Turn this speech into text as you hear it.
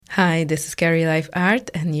Hi, this is Carrie Life Art,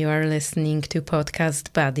 and you are listening to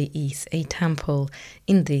podcast Body is a Temple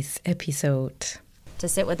in this episode. To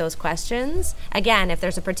sit with those questions. Again, if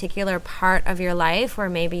there's a particular part of your life where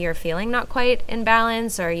maybe you're feeling not quite in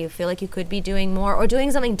balance, or you feel like you could be doing more or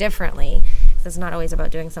doing something differently, because it's not always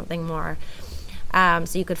about doing something more.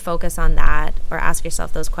 So you could focus on that or ask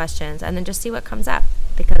yourself those questions and then just see what comes up,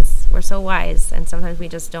 because we're so wise and sometimes we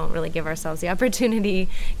just don't really give ourselves the opportunity,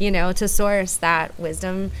 to source that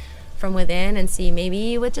wisdom from within and see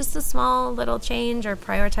maybe with just a small little change or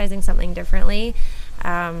prioritizing something differently,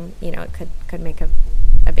 it could make a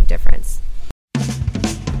big difference.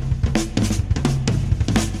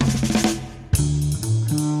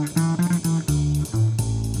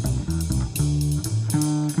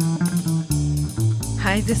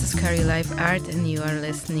 Hi, this is Carrie Life Art, and you are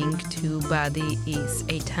listening to Body is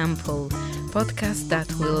a Temple, podcast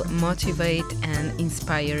that will motivate and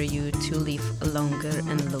inspire you to live longer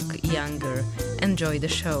and look younger. Enjoy the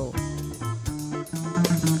show.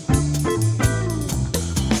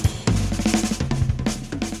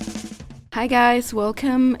 Hi guys,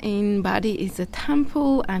 welcome in Body is a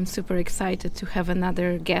Temple. I'm super excited to have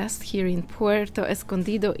another guest here in Puerto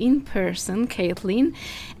Escondido in person, Caitlin.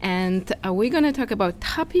 And we're going to talk about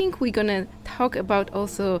tapping. We're going to talk about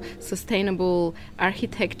also sustainable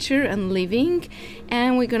architecture and living.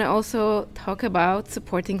 And we're going to also talk about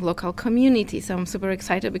supporting local communities. So I'm super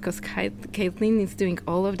excited because Caitlin is doing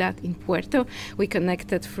all of that in Puerto. We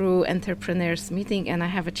connected through Entrepreneurs Meeting, and I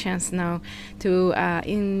have a chance now to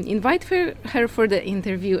invite her for the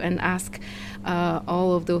interview and ask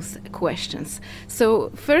all of those questions. So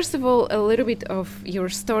first of all, a little bit of your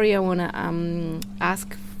story. I want to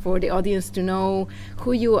ask for the audience to know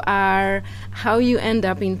who you are, how you end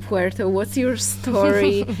up in Puerto, what's your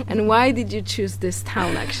story, and why did you choose this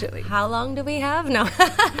town actually? How long do we have? No.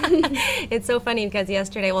 It's so funny because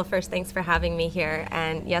yesterday, first, thanks for having me here.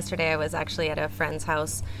 And yesterday I was actually at a friend's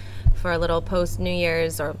house for a little post-New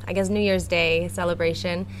Year's, or I guess New Year's Day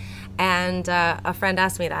celebration. And a friend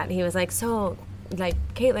asked me that. He was like, so,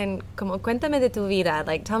 Caitlin, como cuéntame de tu vida.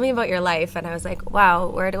 Tell me about your life. And I was like, wow,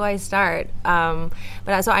 where do I start? So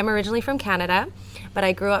I'm originally from Canada, but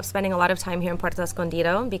I grew up spending a lot of time here in Puerto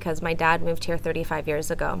Escondido because my dad moved here 35 years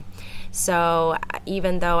ago. So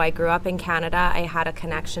even though I grew up in Canada, I had a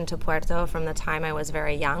connection to Puerto from the time I was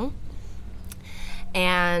very young.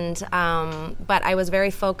 And but I was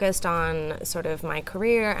very focused on sort of my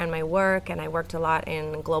career and my work, and I worked a lot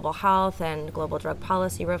in global health and global drug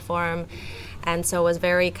policy reform, and so was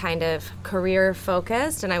very kind of career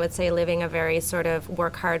focused, and I would say living a very sort of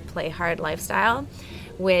work hard, play hard lifestyle,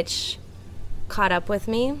 which caught up with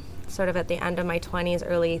me sort of at the end of my 20s,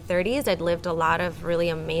 early 30s. I'd lived a lot of really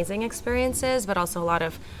amazing experiences, but also a lot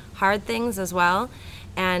of hard things as well,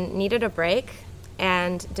 and needed a break.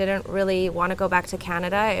 And didn't really want to go back to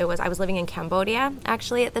Canada. I was living in Cambodia,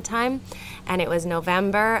 actually, at the time, and it was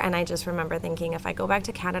November, and I just remember thinking, if I go back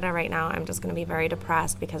to Canada right now, I'm just going to be very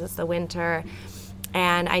depressed because it's the winter,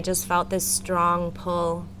 and I just felt this strong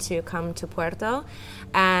pull to come to Puerto,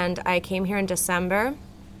 and I came here in December.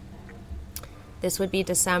 This would be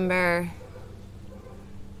December,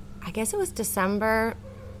 I guess it was December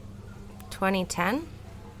 2010.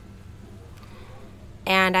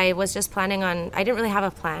 And I was just I didn't really have a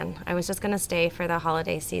plan. I was just going to stay for the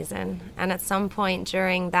holiday season. And at some point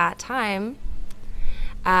during that time,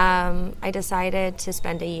 I decided to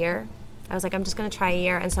spend a year. I was like, I'm just going to try a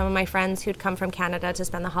year. And some of my friends who'd come from Canada to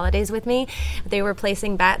spend the holidays with me, they were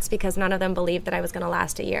placing bets because none of them believed that I was going to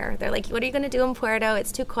last a year. They're like, what are you going to do in Puerto?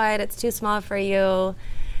 It's too quiet. It's too small for you.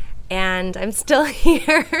 And I'm still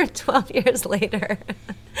here 12 years later.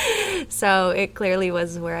 So it clearly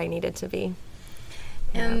was where I needed to be.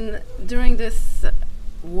 And during this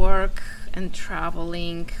work and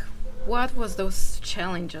traveling, what was those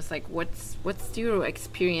challenges? What's your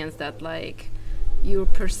experience that you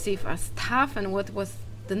perceive as tough, and what was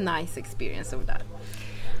the nice experience of that?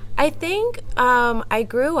 I think I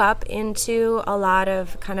grew up into a lot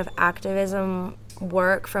of kind of activism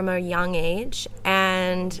work from a young age,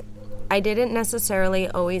 and I didn't necessarily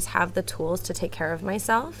always have the tools to take care of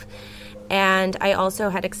myself. And I also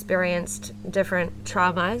had experienced different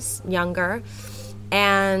traumas younger.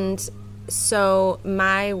 And so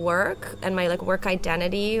my work and my work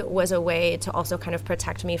identity was a way to also kind of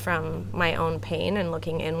protect me from my own pain and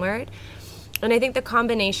looking inward. And I think the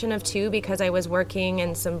combination of two, because I was working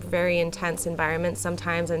in some very intense environments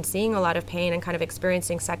sometimes and seeing a lot of pain and kind of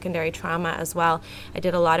experiencing secondary trauma as well, I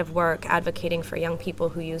did a lot of work advocating for young people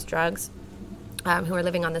who use drugs, who are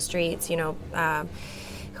living on the streets,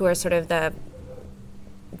 who are sort of the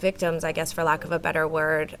victims, I guess, for lack of a better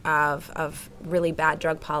word, of really bad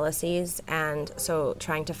drug policies. And so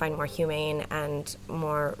trying to find more humane and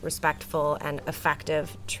more respectful and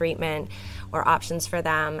effective treatment or options for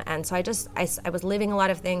them. And so I was living a lot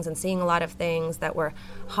of things and seeing a lot of things that were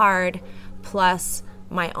hard, plus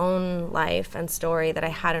my own life and story that I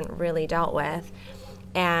hadn't really dealt with.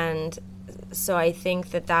 And so I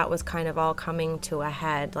think that was kind of all coming to a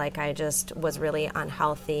head. Like, I just was really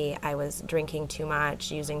unhealthy. I was drinking too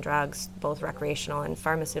much, using drugs, both recreational and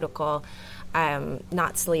pharmaceutical,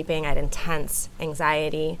 not sleeping. I had intense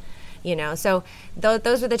anxiety, So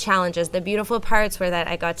those were the challenges. The beautiful parts were that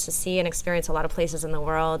I got to see and experience a lot of places in the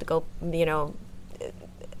world, go,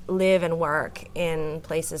 live and work in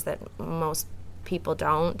places that most people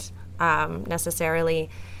don't necessarily.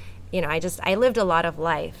 I lived a lot of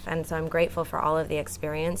life, and so I'm grateful for all of the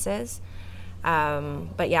experiences.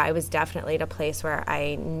 But yeah, I was definitely at a place where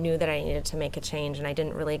I knew that I needed to make a change, and I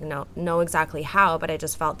didn't really know exactly how, but I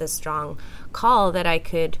just felt this strong call that I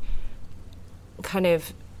could kind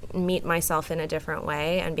of meet myself in a different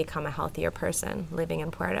way and become a healthier person living in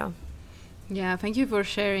Puerto. Yeah, thank you for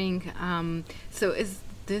sharing. So is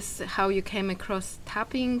this how you came across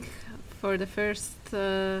tapping for the first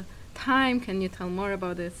time? Can you tell more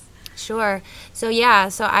about this? Sure. So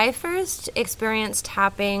I first experienced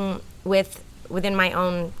tapping within my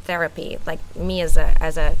own therapy, like me as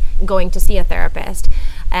a going to see a therapist,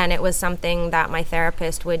 and it was something that my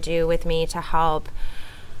therapist would do with me to help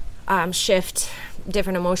shift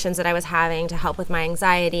different emotions that I was having, to help with my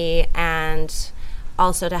anxiety, and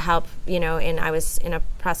also to help, I was in a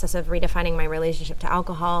process of redefining my relationship to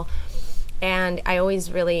alcohol, and I always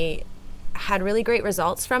had really great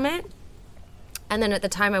results from it. And then at the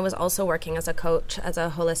time I was also working as a coach, as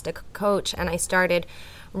a holistic coach, and I started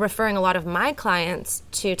referring a lot of my clients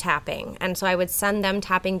to tapping. And so I would send them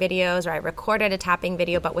tapping videos, or I recorded a tapping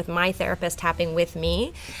video, but with my therapist tapping with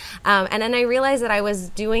me. And then I realized that I was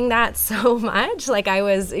doing that so much,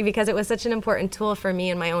 because it was such an important tool for me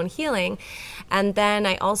in my own healing. And then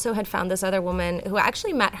I also had found this other woman who I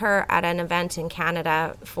actually met her at an event in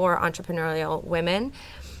Canada for entrepreneurial women.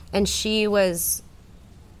 And she was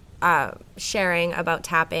sharing about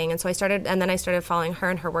tapping. And so I started following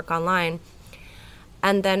her and her work online.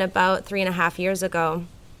 And then about 3.5 years ago,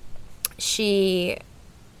 she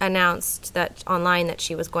announced that online that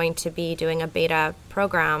she was going to be doing a beta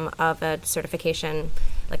program of a certification,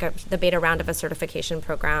 the beta round of a certification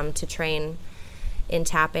program to train in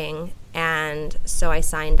tapping. And so I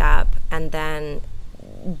signed up, and then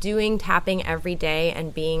doing tapping every day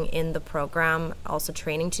and being in the program, also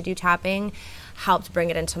training to do tapping, helped bring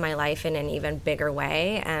it into my life in an even bigger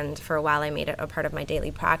way. And for a while I made it a part of my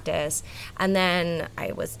daily practice. And then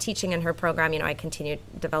I was teaching in her program. I continued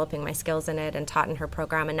developing my skills in it and taught in her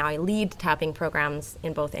program. And now I lead tapping programs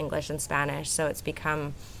in both English and Spanish. So it's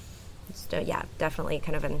become, definitely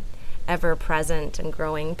kind of an ever-present and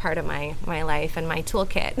growing part of my life and my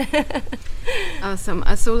toolkit. Awesome.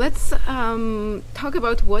 So let's talk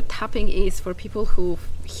about what tapping is for people who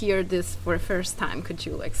hear this for the first time. Could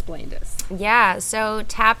you explain this? Yeah, so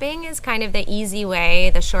tapping is kind of the easy way,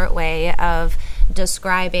 the short way of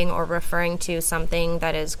describing or referring to something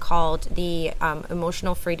that is called the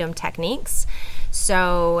emotional freedom techniques.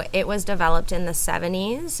 So it was developed in the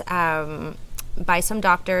 70s by some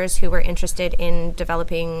doctors who were interested in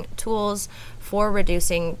developing tools for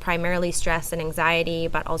reducing primarily stress and anxiety,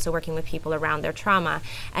 but also working with people around their trauma.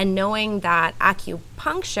 And knowing that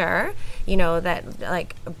acupuncture,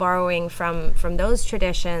 that borrowing from those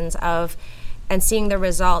traditions and seeing the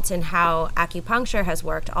results in how acupuncture has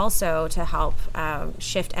worked also to help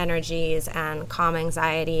shift energies and calm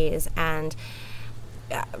anxieties and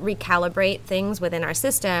recalibrate things within our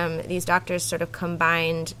system, these doctors sort of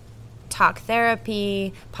combined talk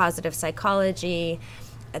therapy, positive psychology,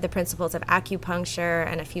 the principles of acupuncture,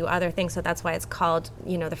 and a few other things. So that's why it's called,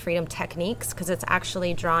 the freedom techniques, because it's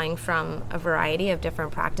actually drawing from a variety of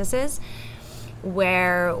different practices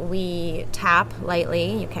where we tap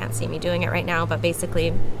lightly. You can't see me doing it right now, but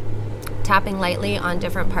basically tapping lightly on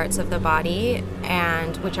different parts of the body,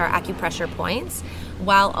 and which are acupressure points,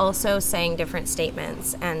 while also saying different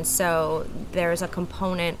statements. And so there's a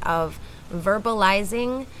component of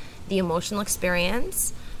verbalizing the emotional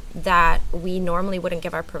experience that we normally wouldn't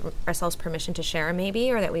give ourselves permission to share, maybe,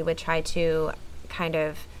 or that we would try to kind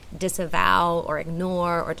of disavow or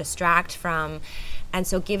ignore or distract from. And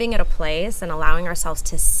so giving it a place and allowing ourselves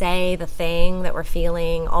to say the thing that we're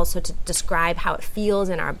feeling, also to describe how it feels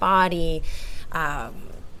in our body, just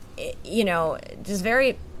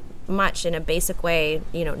very much in a basic way,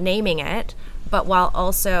 naming it, but while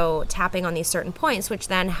also tapping on these certain points, which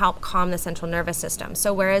then help calm the central nervous system.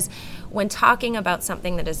 So whereas when talking about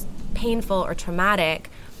something that is painful or traumatic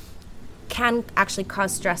can actually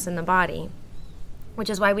cause stress in the body, which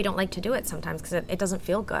is why we don't like to do it sometimes, because it doesn't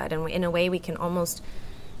feel good. And in a way, we can almost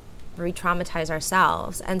re-traumatize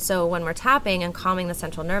ourselves. And so when we're tapping and calming the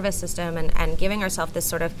central nervous system and giving ourselves this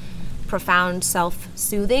sort of profound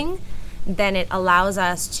self-soothing, then it allows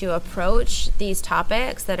us to approach these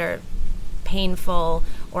topics that are painful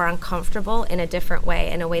or uncomfortable in a different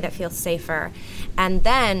way, in a way that feels safer. And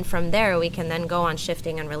then from there, we can then go on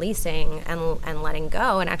shifting and releasing and letting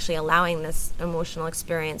go and actually allowing this emotional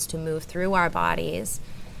experience to move through our bodies.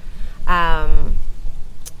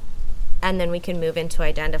 And then we can move into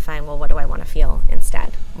identifying, well, what do I want to feel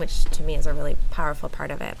instead? Which to me is a really powerful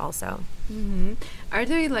part of it also. Mm-hmm. Are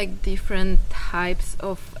there like different types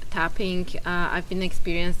of tapping? I've been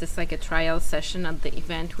experienced this like a trial session at the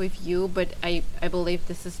event with you, but I believe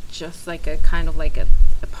this is just like a kind of like a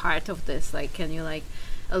part of this. Like, can you like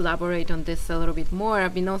elaborate on this a little bit more?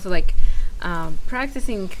 I've been also like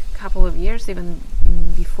practicing a couple of years even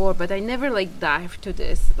before, but I never like dived to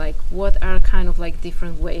this. Like, what are kind of like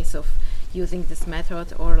different ways of using this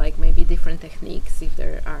method, or like maybe different techniques if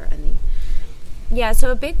there are any? Yeah, so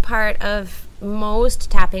a big part of most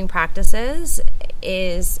tapping practices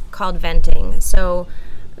is called venting. So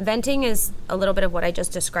venting is a little bit of what I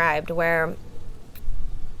just described, where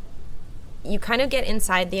you kind of get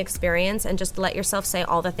inside the experience and just let yourself say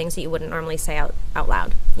all the things that you wouldn't normally say out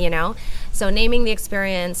loud, you know? So naming the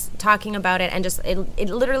experience, talking about it, and just it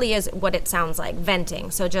literally is what it sounds like,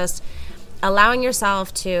 venting. So just allowing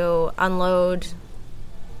yourself to unload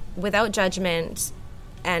without judgment,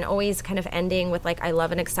 and always kind of ending with like, I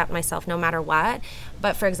love and accept myself no matter what.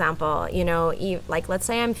 But for example, you know, like let's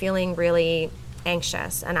say I'm feeling really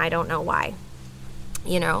anxious and I don't know why,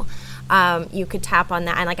 you know, you could tap on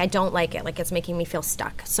that and like, I don't like it, like it's making me feel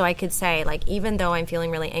stuck. So I could say like, even though I'm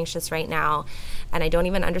feeling really anxious right now and I don't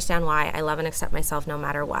even understand why, I love and accept myself no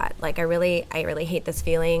matter what. Like I really hate this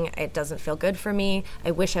feeling. It doesn't feel good for me.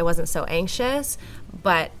 I wish I wasn't so anxious,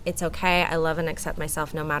 but it's okay. I love and accept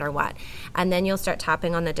myself no matter what. And then you'll start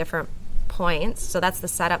tapping on the different points. So that's the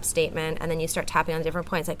setup statement. And then you start tapping on different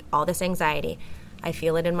points, like all this anxiety. I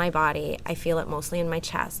feel it in my body. I feel it mostly in my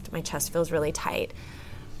chest. My chest feels really tight.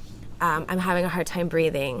 I'm having a hard time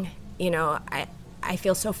breathing. You know, I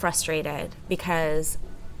feel so frustrated because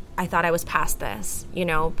I thought I was past this, you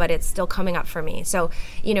know, but it's still coming up for me. So,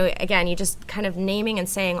 you know, again, you just kind of naming and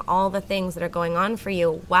saying all the things that are going on for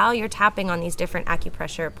you while you're tapping on these different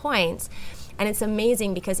acupressure points. And it's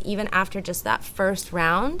amazing because even after just that first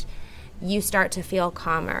round, you start to feel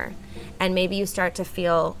calmer, and maybe you start to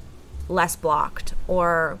feel less blocked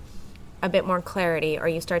or a bit more clarity, or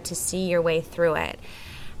you start to see your way through it.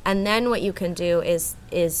 And then what you can do is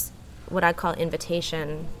what I call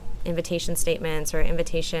invitation statements or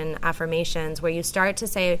invitation affirmations, where you start to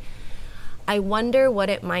say, I wonder what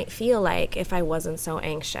it might feel like if I wasn't so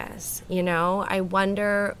anxious. You know, I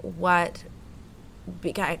wonder what,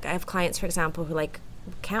 I have clients, for example, who like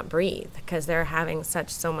can't breathe because they're having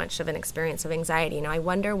so much of an experience of anxiety. You know, I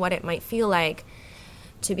wonder what it might feel like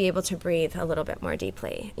to be able to breathe a little bit more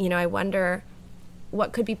deeply. You know, I wonder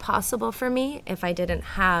what could be possible for me if I didn't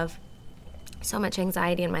have so much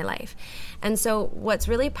anxiety in my life. And so what's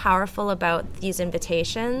really powerful about these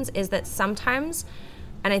invitations is that sometimes,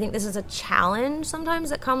 and I think this is a challenge sometimes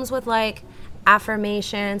that comes with like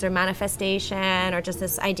affirmations or manifestation or just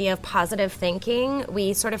this idea of positive thinking,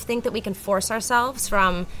 we sort of think that we can force ourselves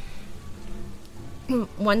from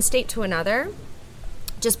one state to another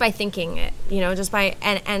just by thinking it, you know, just by,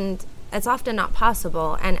 and it's often not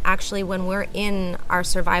possible. And actually, when we're in our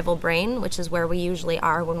survival brain, which is where we usually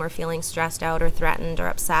are when we're feeling stressed out or threatened or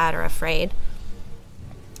upset or afraid,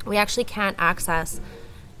 we actually can't access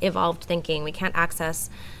evolved thinking. We can't access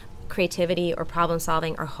creativity or problem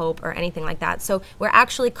solving or hope or anything like that. So we're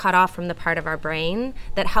actually cut off from the part of our brain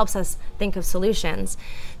that helps us think of solutions.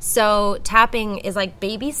 So tapping is like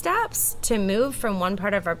baby steps to move from one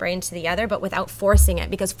part of our brain to the other, but without forcing it,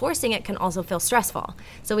 because forcing it can also feel stressful.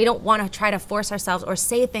 So we don't want to try to force ourselves or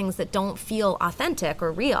say things that don't feel authentic or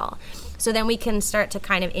real. So then we can start to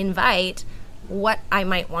kind of invite what I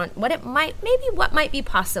might want, what might be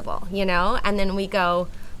possible, you know, and then we go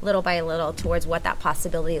little by little towards what that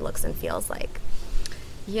possibility looks and feels like.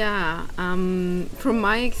 Yeah, from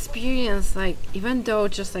my experience, like even though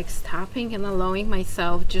just like stopping and allowing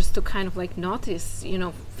myself just to kind of like notice, you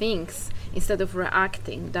know, things instead of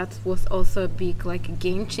reacting, that was also a big like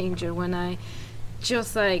game changer when I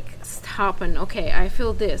just like stop and okay, I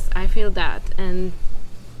feel this, I feel that, and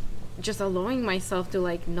just allowing myself to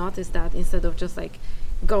like notice that instead of just like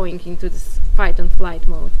going into this fight and flight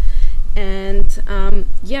mode. And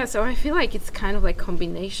so I feel like it's kind of like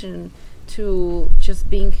combination to just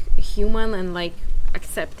being human and like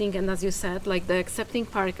accepting. And as you said, like the accepting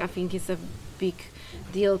part, I think is a big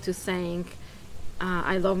deal to saying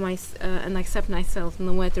I love and accept myself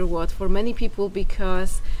no matter what, for many people,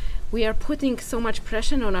 because we are putting so much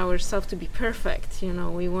pressure on ourselves to be perfect. You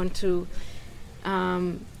know, we want to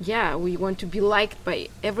we want to be liked by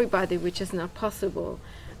everybody, which is not possible,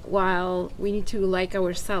 while we need to like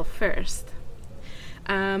ourselves first.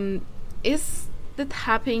 Is the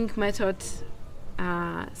tapping method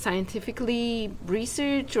scientifically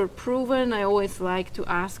researched or proven? I always like to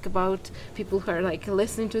ask about people who are like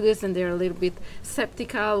listening to this and they're a little bit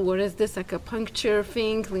skeptical. What is this, like a puncture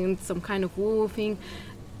thing, some kind of woo thing?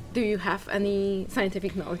 Do you have any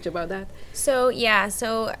scientific knowledge about that? So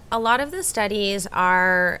a lot of the studies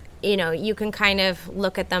are, you can kind of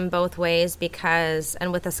look at them both ways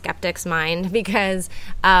and with a skeptic's mind, because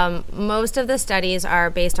most of the studies are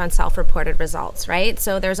based on self-reported results, right?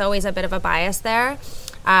 So there's always a bit of a bias there.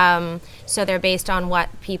 So they're based on what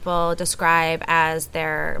people describe as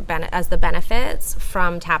as the benefits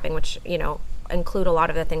from tapping, which, include a lot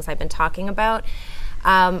of the things I've been talking about.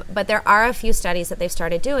 But there are a few studies that they've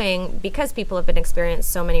started doing, because people have been experiencing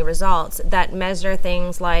so many results, that measure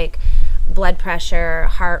things like blood pressure,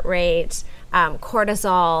 heart rate,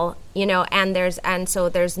 cortisol, and so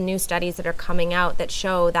there's new studies that are coming out that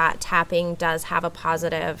show that tapping does have a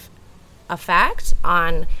positive effect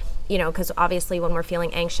on, because obviously when we're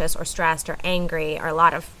feeling anxious or stressed or angry, or a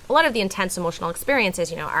lot of the intense emotional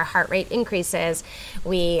experiences, our heart rate increases,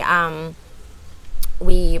 we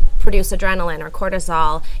produce adrenaline or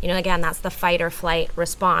cortisol. Again, that's the fight or flight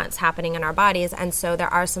response happening in our bodies. And so there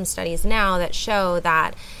are some studies now that show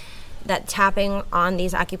that tapping on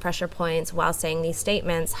these acupressure points while saying these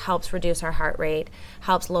statements helps reduce our heart rate,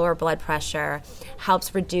 helps lower blood pressure,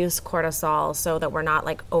 helps reduce cortisol so that we're not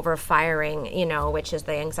like over firing, which is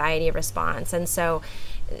the anxiety response. And so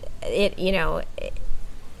it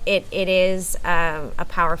is a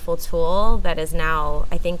powerful tool that is now,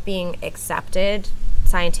 I think, being accepted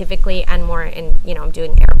scientifically and more in, I'm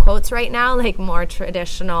doing air quotes right now, like more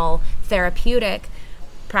traditional therapeutic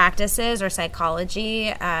practices or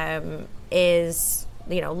psychology is,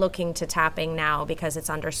 looking to tapping now, because it's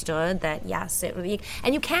understood that yes,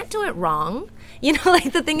 and you can't do it wrong.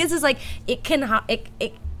 Like the thing is like it can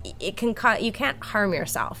you can't harm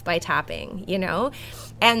yourself by tapping,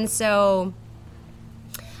 and so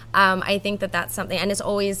I think that's something, and it's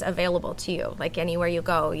always available to you. Like anywhere you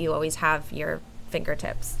go, you always have your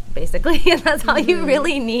fingertips, basically, and that's all you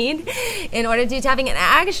really need in order to do tapping. And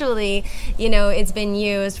actually, it's been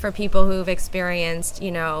used for people who've experienced,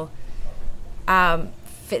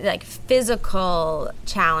 physical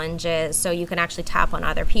challenges, so you can actually tap on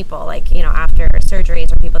other people, like, after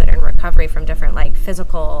surgeries, or people that are in recovery from different like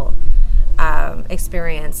physical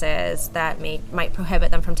experiences that might prohibit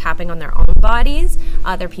them from tapping on their own bodies.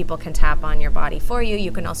 Other people can tap on your body for you.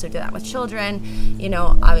 You can also do that with children,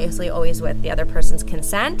 obviously always with the other person's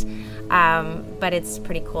consent, but it's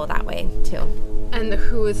pretty cool that way too. And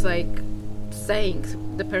who is like saying,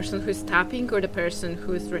 the person who's tapping or the person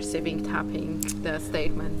who's receiving tapping the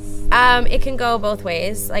statements? It can go both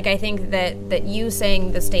ways. Like I think that you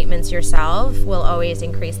saying the statements yourself will always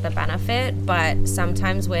increase the benefit, but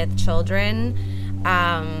sometimes with children,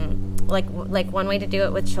 like one way to do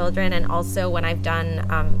it with children, and also when I've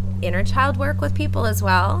done inner child work with people as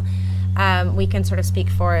well, we can sort of speak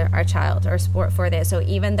for our child or for this. So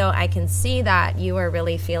even though I can see that you are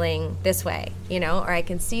really feeling this way, or I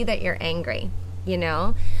can see that you're angry,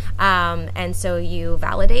 and so you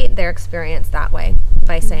validate their experience that way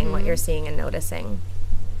by saying what you're seeing and noticing.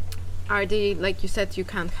 Are they, like you said, you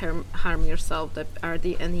can't harm yourself, are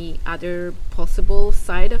there any other possible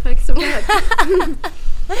side effects of that?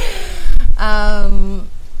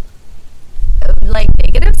 Like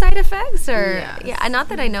negative side effects, or yes. Yeah, not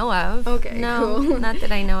that I know of. Okay, no, cool. Not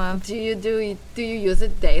that I know of. Do you use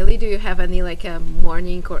it daily? Do you have any like a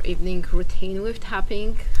morning or evening routine with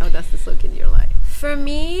tapping? How does this look in your life? For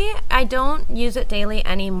me, I don't use it daily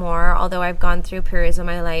anymore, although I've gone through periods of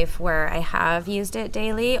my life where I have used it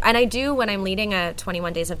daily. And I do when I'm leading a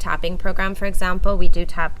 21 Days of Tapping program, for example. We do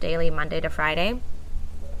tap daily Monday to Friday.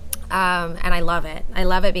 And I love it. I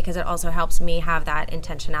love it because it also helps me have that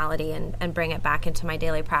intentionality and bring it back into my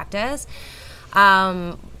daily practice.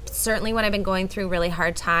 Certainly when I've been going through really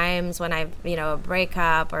hard times, when I've, a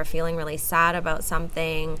breakup or feeling really sad about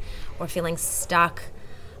something or feeling stuck,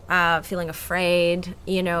 feeling afraid,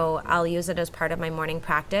 I'll use it as part of my morning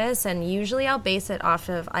practice. And usually I'll base it off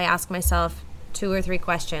of, I ask myself 2 or 3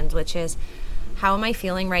 questions, which is, how am I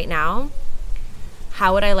feeling right now?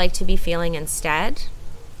 How would I like to be feeling instead?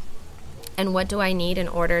 And what do I need in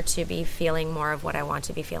order to be feeling more of what I want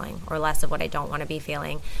to be feeling or less of what I don't want to be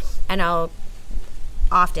feeling? And I'll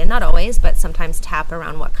often, not always, but sometimes tap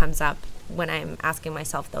around what comes up when I'm asking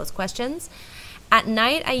myself those questions. At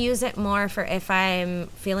night, I use it more for if I'm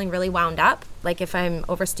feeling really wound up, like if I'm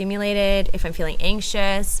overstimulated, if I'm feeling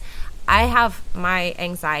anxious. My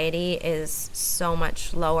anxiety is so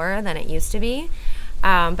much lower than it used to be.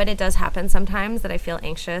 But it does happen sometimes that I feel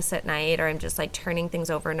anxious at night, or I'm just like turning things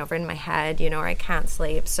over and over in my head, or I can't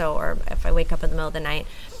sleep. Or if I wake up in the middle of the night,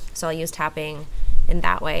 so I'll use tapping in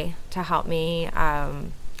that way to help me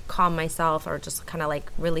calm myself, or just kind of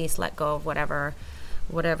like release, let go of whatever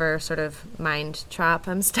sort of mind trap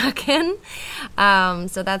I'm stuck in.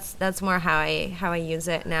 So that's more how I use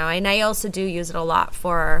it now. And I also do use it a lot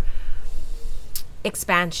for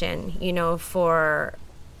expansion,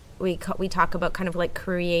 we talk about kind of like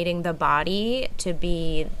creating the body to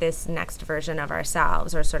be this next version of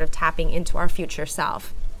ourselves, or sort of tapping into our future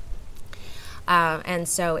self. And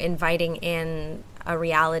so inviting in a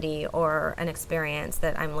reality or an experience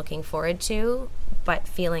that I'm looking forward to, but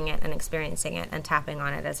feeling it and experiencing it and tapping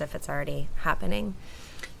on it as if it's already happening.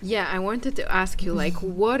 Yeah, I wanted to ask you, like,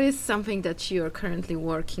 what is something that you're currently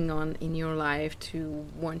working on in your life to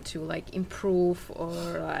want to, like, improve or,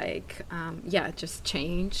 like, just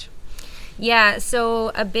change? Yeah,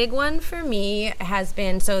 so a big one for me has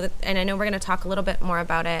been, and I know we're going to talk a little bit more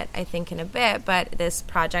about it, I think, in a bit, but this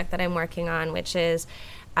project that I'm working on, which is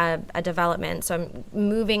a development. So I'm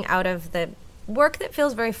moving out of the work that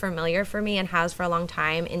feels very familiar for me and has for a long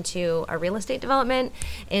time into a real estate development,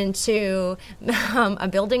 into a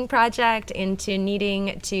building project, into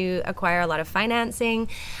needing to acquire a lot of financing.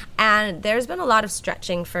 And there's been a lot of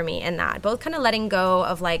stretching for me in that, both kind of letting go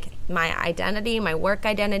of like my identity, my work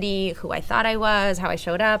identity, who I thought I was, how I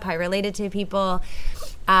showed up, how I related to people,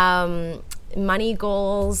 money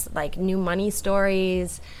goals, like new money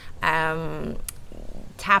stories,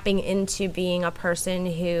 tapping into being a person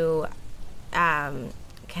who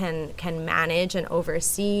can manage and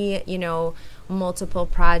oversee, multiple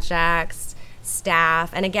projects,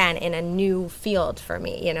 staff, and again, in a new field for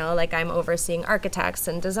me, like I'm overseeing architects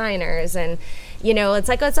and designers, and,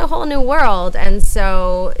 it's a whole new world. And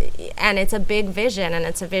so, and it's a big vision, and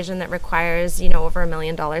it's a vision that requires, over $1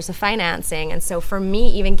 million of financing. And so for me,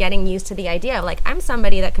 even getting used to the idea of like, I'm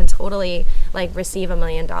somebody that can totally like receive $1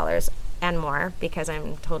 million and more, because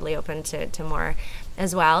I'm totally open to more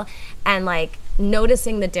as well. And like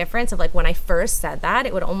noticing the difference of like when I first said that,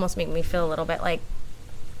 it would almost make me feel a little bit like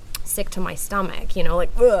sick to my stomach, like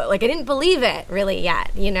I didn't believe it really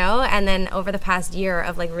yet, and then over the past year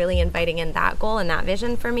of like really inviting in that goal and that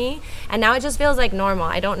vision for me, and now it just feels like normal.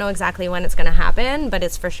 I don't know exactly when it's going to happen, but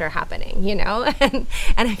it's for sure happening, and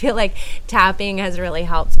I feel like tapping has really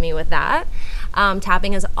helped me with that.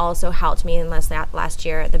 Tapping has also helped me in last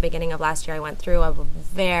year. At the beginning of last year, I went through a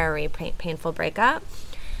very painful breakup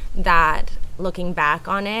that, looking back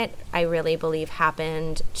on it, I really believe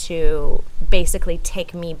happened to basically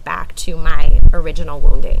take me back to my original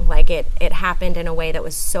wounding. Like it happened in a way that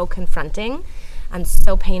was so confronting and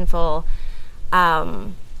so painful,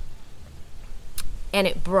 and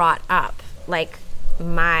it brought up like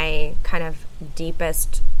my kind of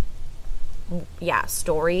deepest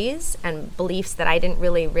stories and beliefs that I didn't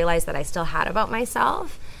really realize that I still had about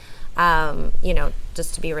myself.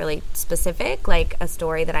 Just to be really specific, like a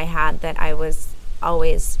story that I had that I was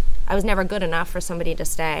never good enough for somebody to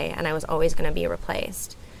stay, and I was always going to be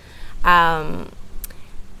replaced. And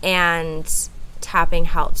tapping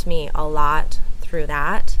helped me a lot through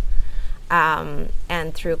that,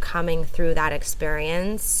 and through coming through that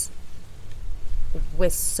experience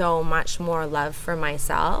with so much more love for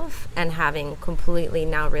myself, and having completely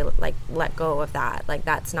now let go of that. Like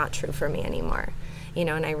that's not true for me anymore,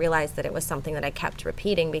 and I realized that it was something that I kept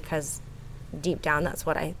repeating because deep down that's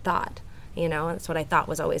what I thought, that's what I thought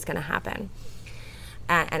was always going to happen,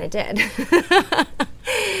 and it did.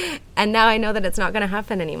 And now I know that it's not going to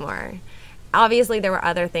happen anymore. Obviously there were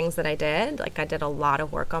other things that I did, like I did a lot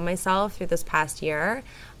of work on myself through this past year,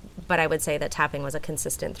 but I would say that tapping was a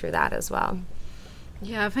consistent through that as well.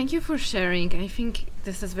 Yeah, thank you for sharing. I think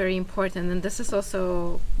this is very important, and this is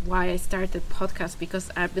also why I started podcast, because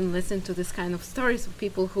I've been listening to this kind of stories of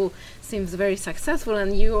people who seems very successful,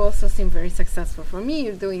 and you also seem very successful. For me,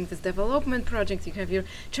 you're doing this development project, you have your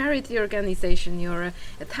charity organization, you're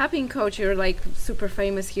a tapping coach, you're like super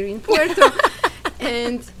famous here in Puerto.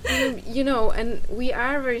 And and we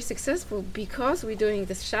are very successful because we're doing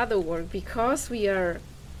this shadow work, because we are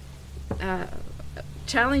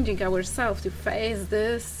challenging ourselves to face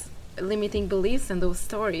this limiting beliefs and those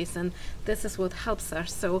stories, and this is what helps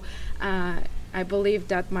us. So I believe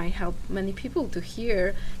that might help many people to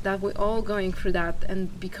hear that we're all going through that,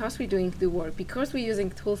 and because we're doing the work, because we're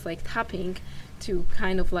using tools like tapping to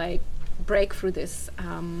kind of like break through this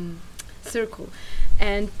circle.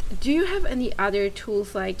 And do you have any other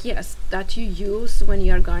tools that you use when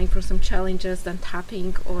you are going through some challenges than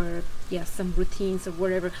tapping, or some routines or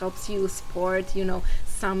whatever helps you support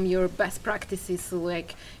some your best practices,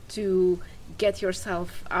 like to get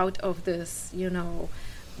yourself out of this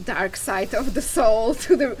dark side of the soul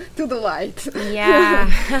to the light?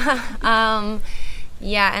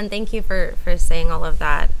 Yeah, and thank you for saying all of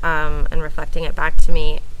that and reflecting it back to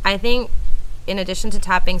me. I think in addition to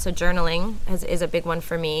tapping, so journaling is a big one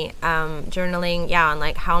for me. Journaling, on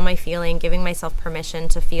like how am I feeling, giving myself permission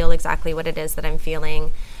to feel exactly what it is that I'm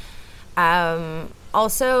feeling.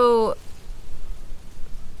 Also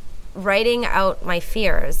writing out my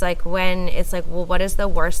fears, like when it's like, well, what is the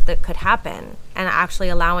worst that could happen? And actually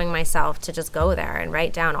allowing myself to just go there and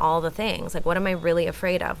write down all the things. Like, what am I really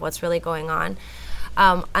afraid of? What's really going on?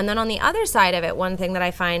 And then on the other side of it, one thing that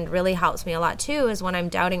I find really helps me a lot too is when I'm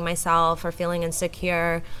doubting myself or feeling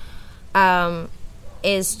insecure,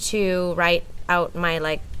 is to write out my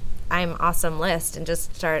like I'm awesome list and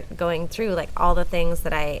just start going through like all the things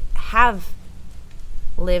that I have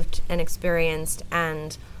lived and experienced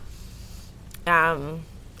and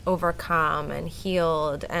overcome and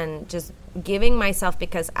healed, and just giving myself,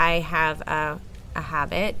 because I have a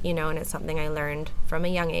habit, and it's something I learned from a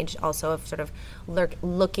young age also, of sort of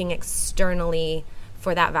looking externally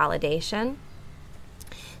for that validation.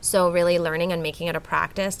 So really learning and making it a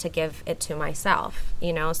practice to give it to myself,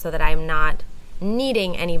 so that I'm not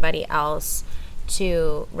needing anybody else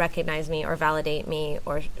to recognize me or validate me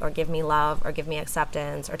or give me love or give me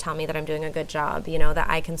acceptance or tell me that I'm doing a good job, that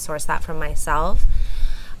I can source that from myself.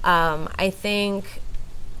 I think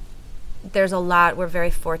there's a lot, we're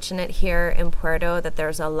very fortunate here in Puerto that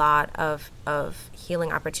there's a lot of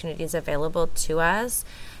healing opportunities available to us.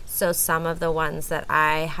 So some of the ones that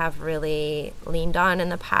I have really leaned on in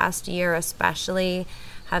the past year especially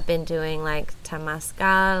have been doing like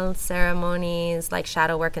Temazcal ceremonies, like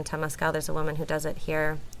shadow work in Temazcal. There's a woman who does it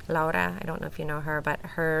here, Laura. I don't know if you know her, but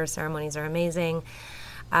her ceremonies are amazing.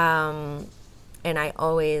 And I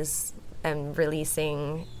always am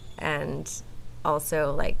releasing, and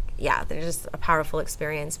also like, they're just a powerful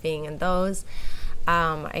experience being in those.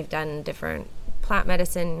 I've done different plant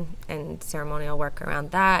medicine and ceremonial work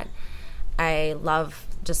around that. I love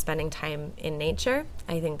just spending time in nature.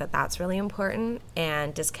 I think that that's really important,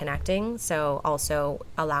 and disconnecting. So also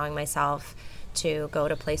allowing myself to go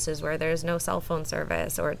to places where there's no cell phone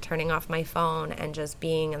service, or turning off my phone and just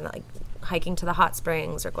being in like hiking to the hot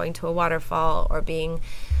springs or going to a waterfall, or being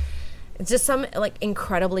just some like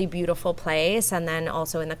incredibly beautiful place. And then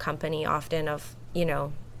also in the company often of,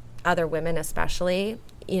 other women especially,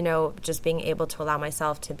 just being able to allow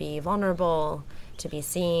myself to be vulnerable, to be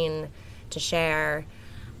seen, to share.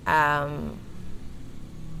 Time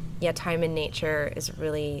in nature has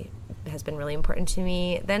been really important to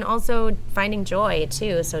me. Then also finding joy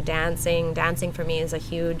too. So dancing for me is a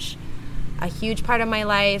huge part of my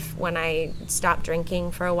life. When I stopped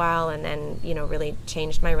drinking for a while and then, really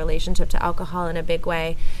changed my relationship to alcohol in a big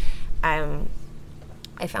way,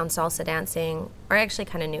 I found salsa dancing, or I actually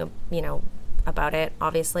kind of knew, about it,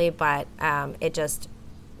 obviously, but it just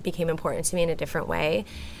became important to me in a different way.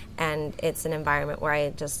 And it's an environment where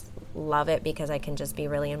I just love it because I can just be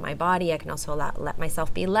really in my body. I can also let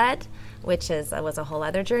myself be led, which was a whole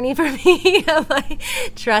other journey for me of like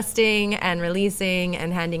trusting and releasing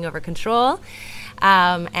and handing over control.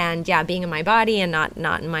 And being in my body and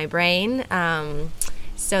not in my brain.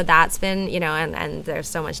 So that's been, and there's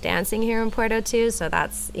so much dancing here in Puerto too. So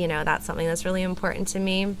that's something that's really important to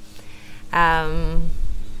me.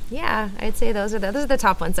 I'd say those are the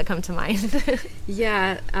top ones that come to mind.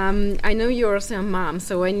 I know you're also a mom,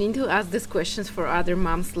 so I need to ask these questions for other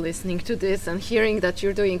moms listening to this and hearing that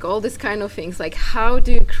you're doing all these kind of things. Like, how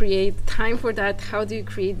do you create time for that? How do you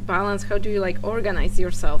create balance? How do you organize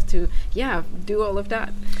yourself to do all of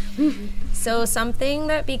that? So something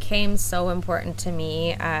that became so important to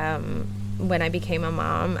me when I became a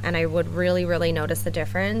mom, and I would really, really notice the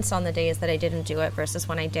difference on the days that I didn't do it versus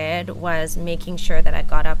when I did, was making sure that I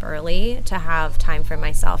got up early to have time for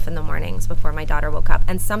myself in the mornings before my daughter woke up.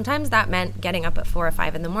 And sometimes that meant getting up at 4 or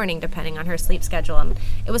 5 in the morning, depending on her sleep schedule. And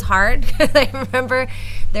it was hard. I remember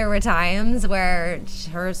there were times where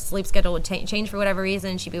her sleep schedule would change for whatever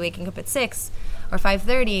reason. She'd be waking up at 6 or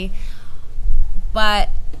 5:30. But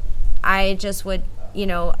I just would,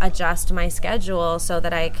 adjust my schedule so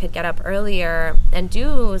that I could get up earlier and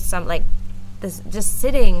do some, like, this, just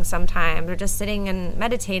sitting sometimes, or just sitting and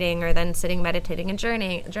meditating, or then sitting, meditating and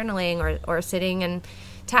journaling, or sitting and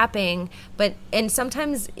tapping. And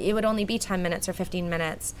sometimes it would only be 10 minutes or 15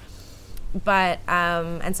 minutes, but,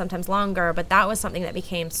 and sometimes longer, but that was something that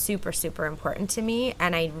became super, super important to me.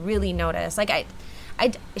 And I really noticed, like,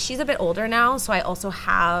 she's a bit older now, so I also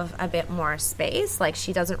have a bit more space. Like,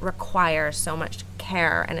 she doesn't require so much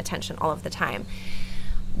care and attention all of the time.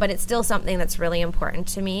 But it's still something that's really important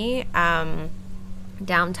to me.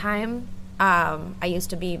 Downtime. I used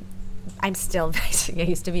to be busy.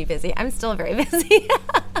 I'm still very busy.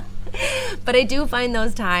 But I do find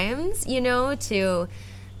those times, to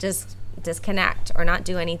just disconnect or not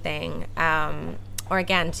do anything. Or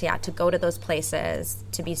again, to go to those places,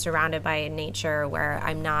 to be surrounded by nature where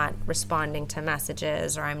I'm not responding to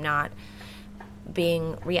messages, or I'm not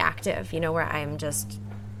being reactive, where I'm just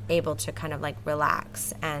able to kind of like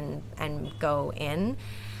relax and go in.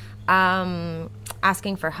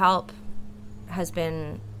 Asking for help has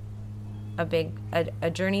been a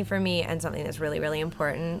journey for me, and something that's really, really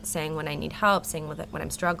important. Saying when I need help, saying when I'm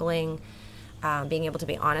struggling, being able to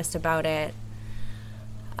be honest about it.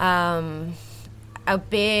 A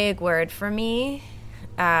big word for me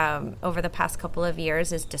over the past couple of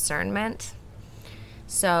years is discernment.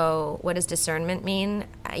 So what does discernment mean?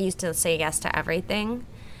 I used to say yes to everything,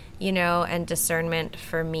 and discernment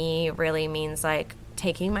for me really means like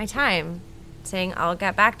taking my time, saying, I'll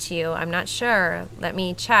get back to you. I'm not sure. Let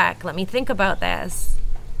me check. Let me think about this.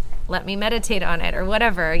 Let me meditate on it, or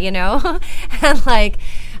whatever, and like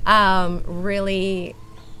really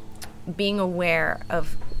being aware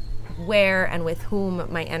of where and with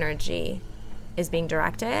whom my energy is being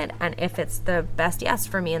directed, and if it's the best yes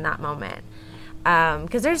for me in that moment.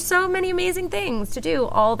 Because there's so many amazing things to do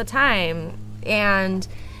all the time, and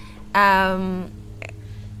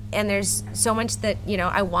there's so much that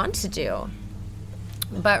I want to do,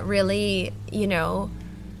 but really, and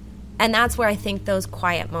that's where I think those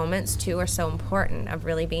quiet moments too are so important, of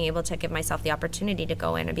really being able to give myself the opportunity to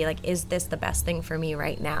go in and be like, is this the best thing for me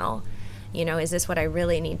right now? Is this what I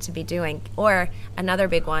really need to be doing? Or another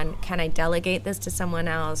big one, can I delegate this to someone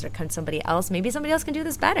else, or can somebody else, maybe somebody else can do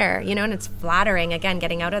this better, and it's flattering, again,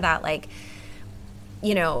 getting out of that, like,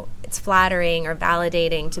 it's flattering or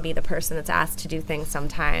validating to be the person that's asked to do things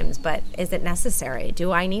sometimes, but is it necessary?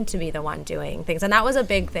 Do I need to be the one doing things? And that was a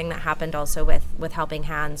big thing that happened also with Helping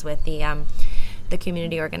Hands, with the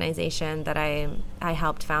community organization that I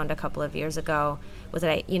helped found a couple of years ago, was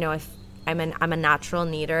that if I'm a natural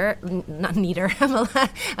leader, not leader. I'm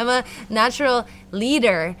a natural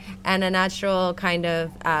leader and a natural kind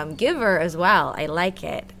of giver as well. I like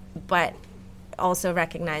it, but also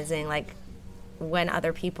recognizing like when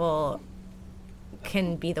other people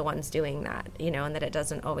can be the ones doing that, and that it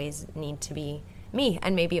doesn't always need to be me,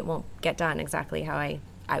 and maybe it won't get done exactly how I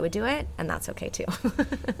would do it, and that's okay too.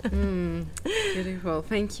 Beautiful,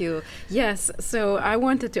 thank you. Yes, so I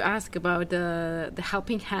wanted to ask about the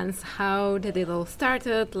Helping Hands. How did it all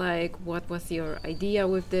started? Like, what was your idea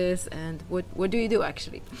with this, and what do you do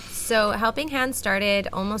actually? So Helping Hands started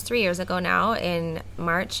almost 3 years ago now, in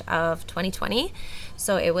March of 2020.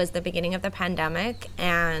 So it was the beginning of the pandemic,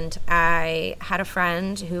 and I had a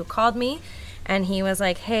friend who called me, and he was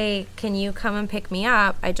like, hey, can you come and pick me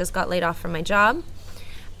up? I just got laid off from my job.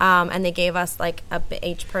 And they gave us like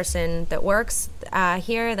each person that works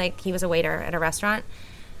here, like he was a waiter at a restaurant,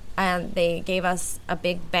 and they gave us a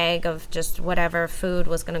big bag of just whatever food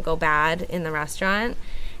was going to go bad in the restaurant,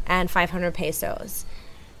 and 500 pesos.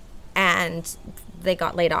 And they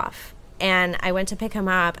got laid off. And I went to pick him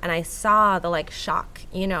up, and I saw the like shock,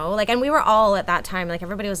 and we were all at that time, like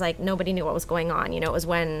everybody was like, nobody knew what was going on. It was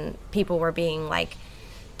when people were being like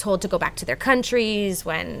told to go back to their countries,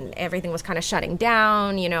 when everything was kind of shutting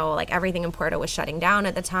down, like everything in Puerto was shutting down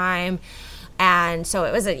at the time. And so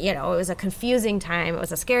it was a confusing time. It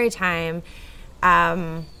was a scary time.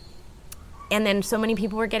 And then so many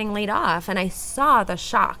people were getting laid off, and I saw the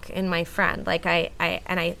shock in my friend. Like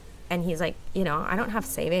and he's like, I don't have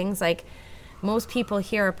savings. Like, most people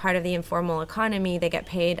here are part of the informal economy. They get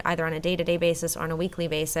paid either on a day-to-day basis or on a weekly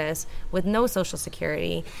basis with no social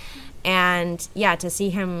security. And yeah, to see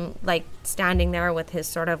him like standing there with his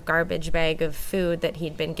sort of garbage bag of food that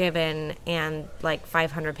he'd been given and like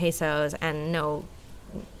 500 pesos and no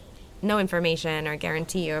information or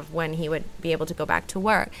guarantee of when he would be able to go back to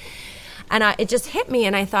work. And it just hit me,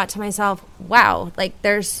 and I thought to myself, wow, like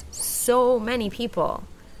there's so many people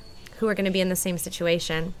who are going to be in the same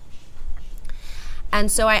situation. And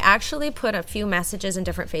so I actually put a few messages in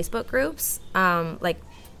different Facebook groups, like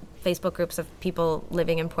Facebook groups of people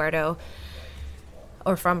living in Puerto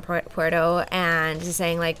or from Puerto, and just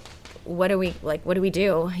saying like, what do we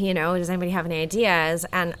do? You know, does anybody have any ideas?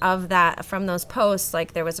 And from those posts,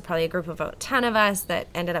 like there was probably a group of about 10 of us that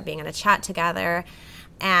ended up being in a chat together,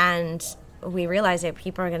 and we realized that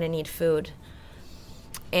people are going to need food.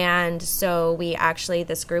 And so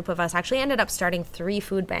this group of us actually ended up starting 3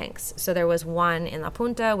 food banks. So there was one in La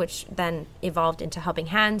Punta, which then evolved into Helping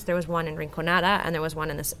Hands. There was one in Rinconada, and there was one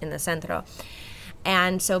in the Centro.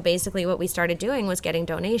 And so basically what we started doing was getting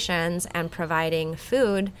donations and providing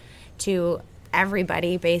food to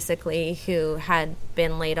everybody basically who had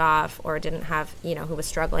been laid off or didn't have, who was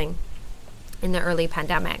struggling in the early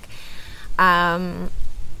pandemic.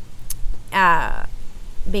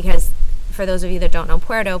 Because for those of you that don't know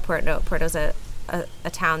Puerto's a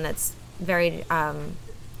town that's very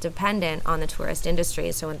dependent on the tourist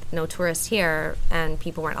industry. So when no tourists here and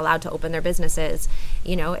people weren't allowed to open their businesses,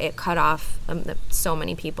 it cut off so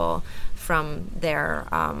many people from their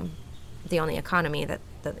the only economy that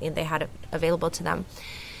they had available to them.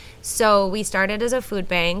 So we started as a food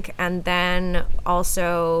bank, and then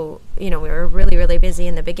also, we were really, really busy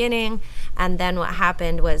in the beginning. And then what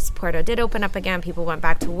happened was Puerto did open up again. People went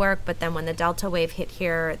back to work. But then when the Delta wave hit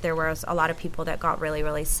here, there was a lot of people that got really,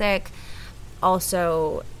 really sick.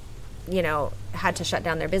 Also, had to shut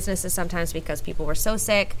down their businesses sometimes because people were so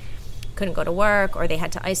sick, couldn't go to work, or they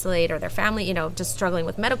had to isolate, or their family, just struggling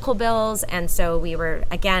with medical bills. And so we were,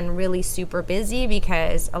 again, really super busy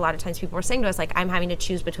because a lot of times people were saying to us, like, I'm having to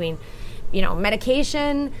choose between,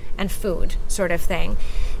 medication and food sort of thing.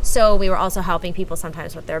 So we were also helping people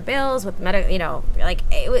sometimes with their bills, with like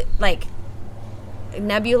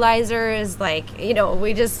nebulizers,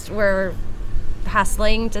 we just were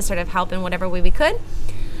hustling to sort of help in whatever way we could.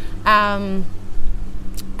 And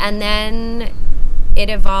then it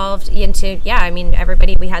evolved into,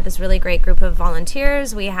 everybody, we had this really great group of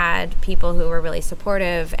volunteers. We had people who were really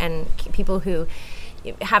supportive and people who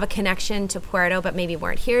have a connection to Puerto but maybe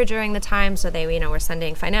weren't here during the time. So they, were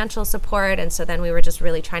sending financial support. And so then we were just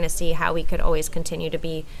really trying to see how we could always continue to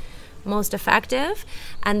be most effective.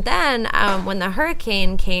 And then when the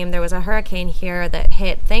hurricane came, there was a hurricane here that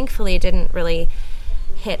hit, thankfully didn't really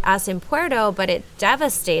hit us in Puerto, but it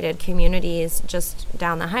devastated communities just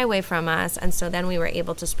down the highway from us. And so then we were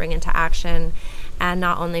able to spring into action and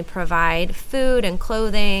not only provide food and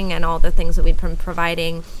clothing and all the things that we'd been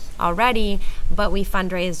providing already, but we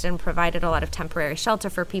fundraised and provided a lot of temporary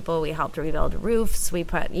shelter for people. We helped rebuild roofs. We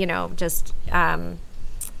put, again,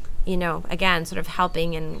 sort of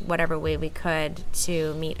helping in whatever way we could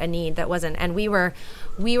to meet a need that wasn't. And we were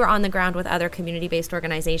on the ground with other community-based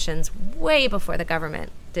organizations way before the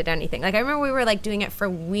government did anything. Like, I remember we were like doing it for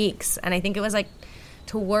weeks, and I think it was like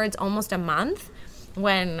towards almost a month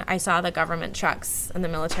when I saw the government trucks and the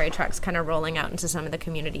military trucks kind of rolling out into some of the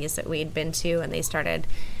communities that we'd been to, and they started,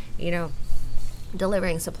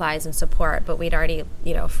 delivering supplies and support. But we'd already,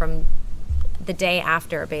 from the day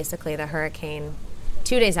after basically the hurricane,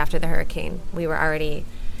 2 days after the hurricane, we were already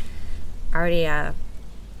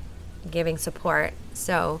giving support.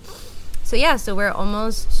 So we're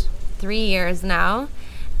almost 3 years now,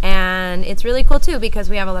 and it's really cool too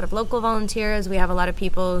because we have a lot of local volunteers. We have a lot of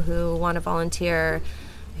people who want to volunteer,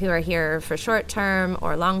 who are here for short term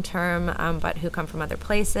or long term, but who come from other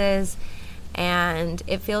places, and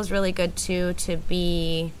it feels really good too to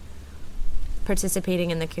be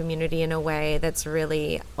participating in the community in a way that's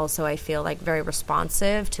really also, I feel like, very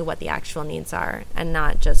responsive to what the actual needs are, and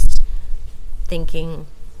not just thinking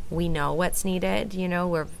we know what's needed.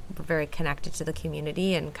 We're very connected to the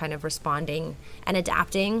community and kind of responding and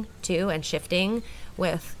adapting to and shifting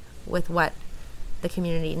with what the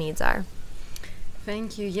community needs are.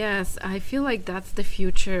 Thank you. Yes, I feel like that's the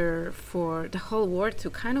future for the whole world,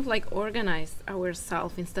 to kind of like organize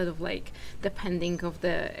ourselves instead of like depending of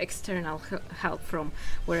the external help from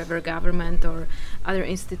wherever government or other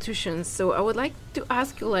institutions. So I would like to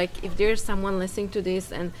ask you, like, if there's someone listening to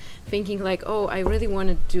this and thinking like, oh, I really want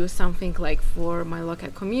to do something like for my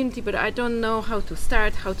local community, but I don't know how to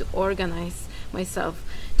start, how to organize myself.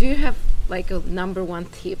 Do you have like a number one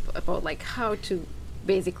tip about like how to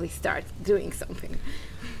basically start doing something?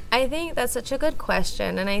 I think that's such a good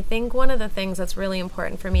question. And I think one of the things that's really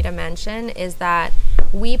important for me to mention is that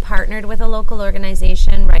we partnered with a local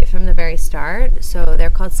organization right from the very start. So they're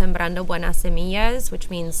called Sembrando Buenas Semillas, which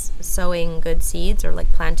means sowing good seeds or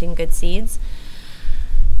like planting good seeds.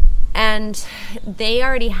 And they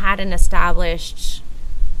already had an established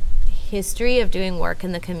history of doing work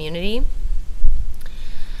in the community.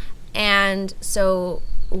 And so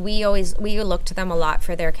we look to them a lot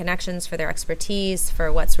for their connections, for their expertise,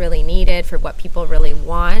 for what's really needed, for what people really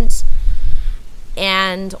want.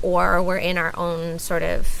 And or we're in our own sort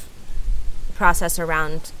of process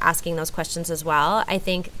around asking those questions as well. I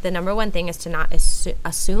think the number one thing is to not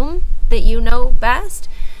assume that you know best,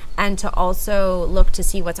 and to also look to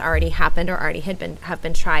see what's already happened or already have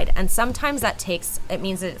been tried. And sometimes it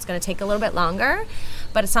means that it's going to take a little bit longer,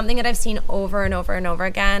 but it's something that I've seen over and over and over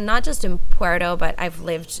again, not just in Puerto, but I've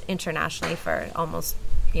lived internationally for almost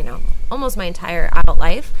my entire adult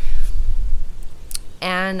life.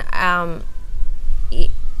 And I've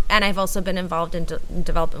also been involved in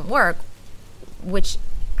development work, which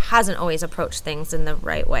hasn't always approached things in the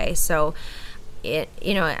right way. So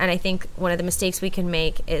and I think one of the mistakes we can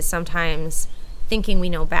make is sometimes thinking we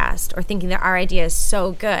know best, or thinking that our idea is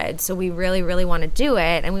so good, so we really, really want to do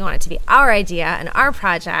it, and we want it to be our idea and our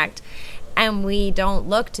project, and we don't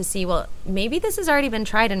look to see, well, maybe this has already been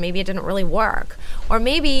tried and maybe it didn't really work, or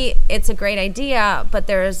maybe it's a great idea, but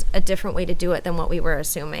there's a different way to do it than what we were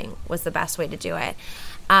assuming was the best way to do it.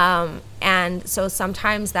 And so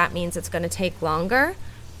sometimes that means it's going to take longer.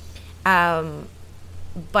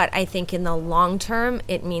 But I think in the long term,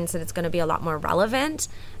 it means that it's going to be a lot more relevant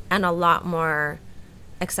and a lot more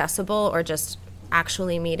accessible, or just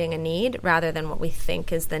actually meeting a need rather than what we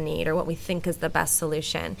think is the need or what we think is the best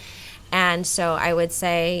solution. And so I would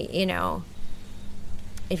say,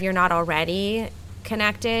 if you're not already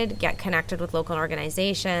connected, get connected with local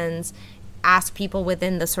organizations, ask people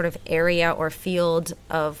within the sort of area or field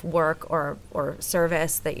of work or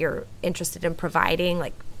service that you're interested in providing,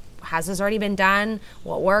 like, has this already been done?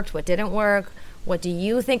 What worked? What didn't work? What do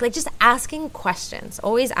you think? Like, just asking questions,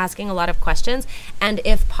 always asking a lot of questions. And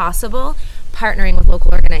if possible, partnering with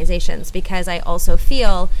local organizations, because I also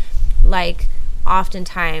feel like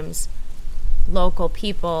oftentimes local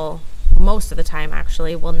people, most of the time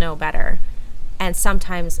actually, will know better. And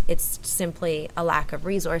sometimes it's simply a lack of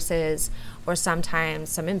resources, or sometimes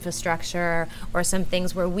some infrastructure, or some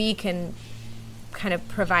things where we can kind of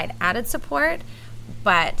provide added support,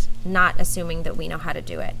 but not assuming that we know how to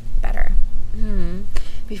do it better. Mm.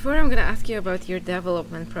 Before I'm going to ask you about your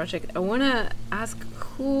development project, I want to ask,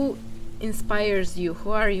 who inspires you?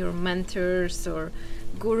 Who are your mentors or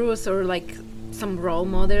gurus, or like some role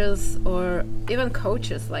models, or even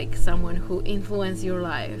coaches, like someone who influenced your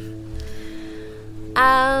life?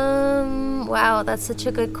 Wow, that's such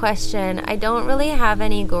a good question. I don't really have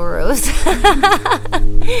any gurus.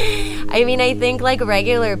 I mean, I think like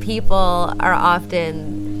regular people are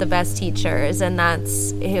often the best teachers, and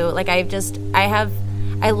that's who, like, I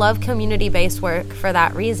love community-based work for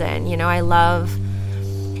that reason. I love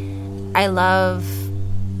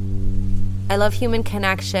human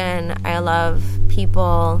connection. I love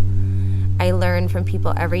people. I learn from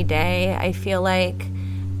people every day. I feel like,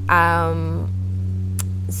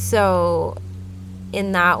 so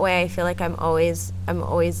in that way, I feel like I'm always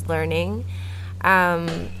learning.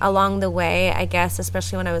 Along the way, I guess,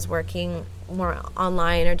 especially when I was working more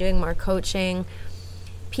online or doing more coaching,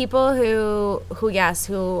 people who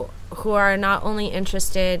are not only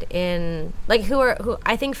interested in, like, who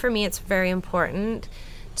I think for me it's very important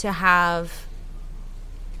to have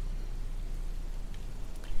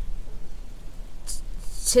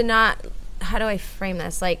to not, how do I frame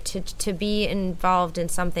this? Like, to be involved in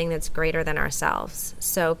something that's greater than ourselves.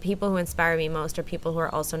 So people who inspire me most are people who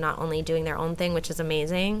are also not only doing their own thing, which is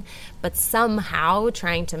amazing, but somehow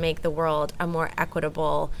trying to make the world a more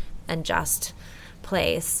equitable and just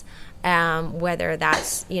place. Whether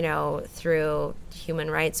that's, through human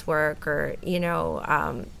rights work or,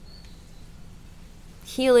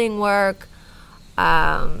 healing work,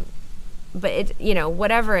 but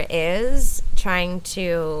whatever it is, trying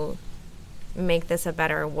to make this a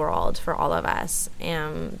better world for all of us.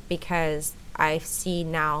 Because I see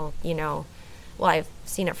now, I've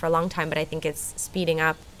seen it for a long time, but I think it's speeding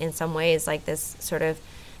up in some ways, like this sort of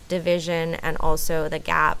division and also the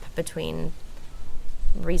gap between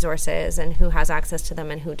resources and who has access to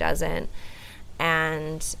them and who doesn't.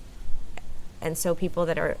 And so people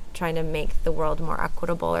that are trying to make the world more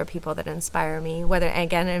equitable are people that inspire me, whether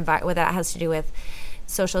that has to do with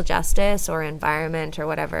social justice or environment or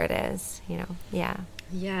whatever it is,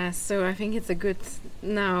 Yeah, so I think it's a good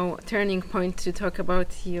now turning point to talk about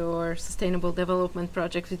your sustainable development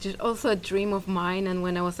project, which is also a dream of mine. And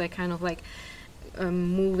when I was kind of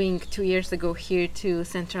moving 2 years ago here to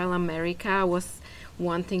Central America, I was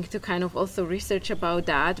wanting to kind of also research about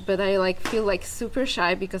that, but I feel super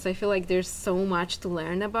shy because I feel like there's so much to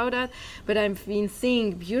learn about that. But I've been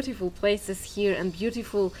seeing beautiful places here and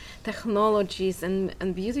beautiful technologies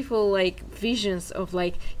and beautiful visions of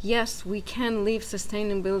yes, we can live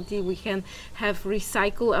sustainability, we can have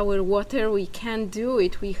recycle our water, we can do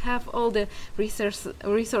it, we have all the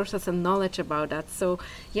resources and knowledge about that. So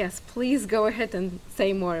yes, please go ahead and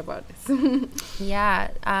say more about this.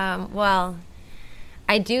 Well,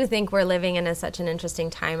 I do think we're living in such an interesting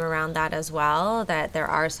time around that as well, that there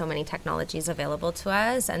are so many technologies available to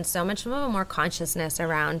us and so much more consciousness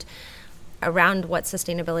around what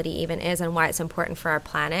sustainability even is and why it's important for our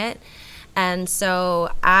planet. And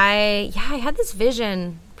so I had this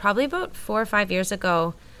vision probably about 4 or 5 years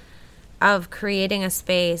ago of creating a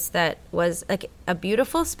space that was a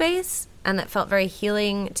beautiful space and that felt very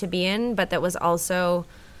healing to be in, but that was also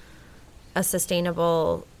a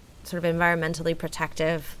sustainable, sort of environmentally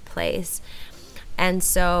protective place. And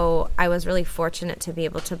so I was really fortunate to be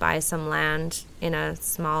able to buy some land in a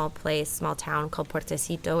small town called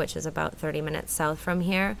Puertecito, which is about 30 minutes south from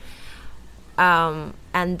here. And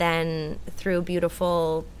then through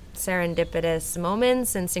beautiful serendipitous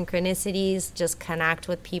moments and synchronicities, just connect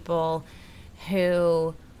with people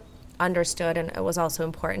who understood, and it was also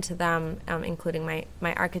important to them, including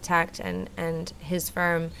my architect and his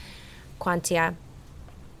firm, Quantia,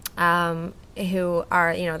 who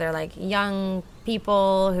are, they're young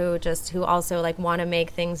people who also want to make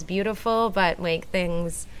things beautiful, but make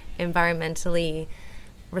things environmentally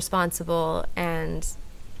responsible and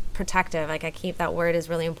protective. I keep that word is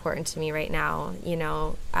really important to me right now,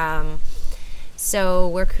 so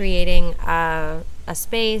we're creating a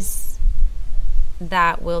space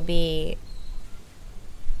that will be,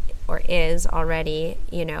 or is already,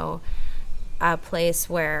 a place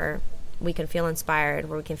where we can feel inspired,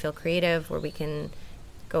 where we can feel creative, where we can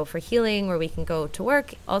go for healing, where we can go to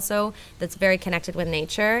work also, that's very connected with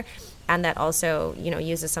nature, and that also,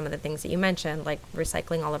 uses some of the things that you mentioned, like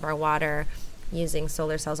recycling all of our water, using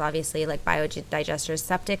solar cells, obviously, biodigesters.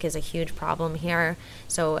 Septic is a huge problem here.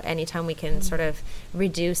 So anytime we can sort of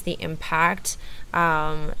reduce the impact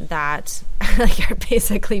that are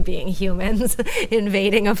basically being humans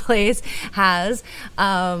invading a place has,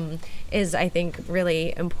 is, I think,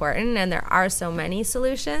 really important. And there are so many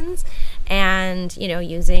solutions, and,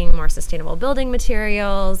 using more sustainable building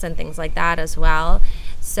materials and things like that as well.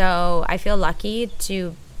 So I feel lucky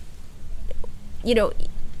to,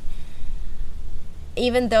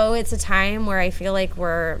 even though it's a time where I feel like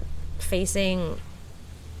we're facing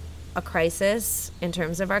a crisis in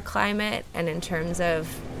terms of our climate and in terms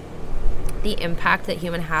of the impact that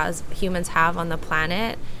humans have on the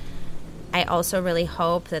planet, I also really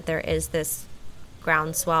hope that there is this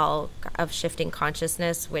groundswell of shifting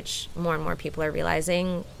consciousness, which more and more people are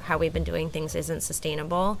realizing how we've been doing things isn't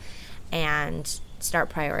sustainable, and start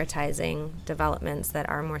prioritizing developments that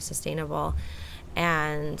are more sustainable.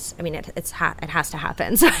 And I mean, it has to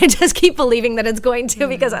happen. So I just keep believing that it's going to,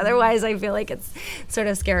 because otherwise I feel like it's sort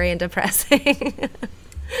of scary and depressing.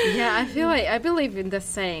 Yeah, I believe in the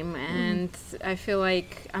same, and I feel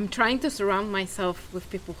like I'm trying to surround myself with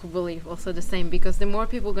people who believe also the same, because the more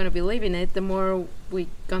people are going to believe in it, the more we're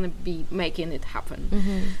going to be making it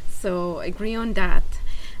happen. So agree on that.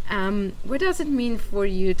 What does it mean for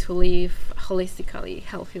you to live holistically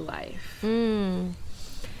healthy life?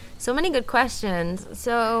 So many good questions.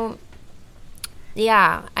 So,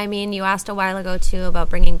 yeah, I mean, you asked a while ago, too,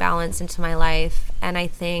 about bringing balance into my life. And I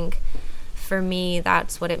think for me,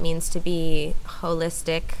 that's what it means to be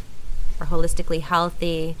holistic or holistically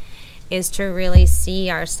healthy, is to really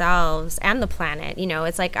see ourselves and the planet.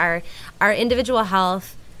 It's like our individual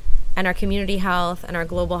health and our community health and our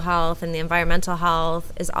global health and the environmental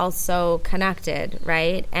health is also connected,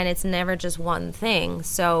 right? And it's never just one thing.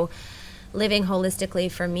 So living holistically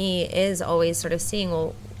for me is always sort of seeing,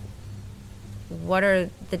 well, what are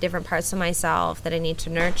the different parts of myself that I need to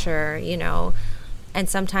nurture, and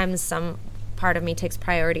sometimes some part of me takes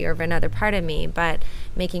priority over another part of me, but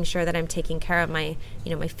making sure that I'm taking care of my,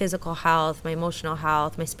 my physical health, my emotional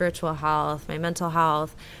health, my spiritual health, my mental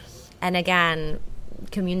health, and again,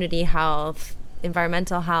 community health,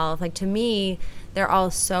 environmental health. To me, they're all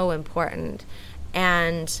so important.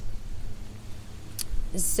 And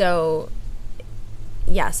so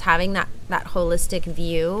yes, having that holistic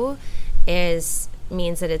view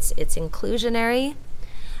means that it's inclusionary,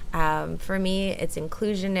 For me, it's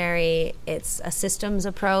inclusionary. It's a systems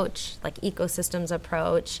approach, like ecosystems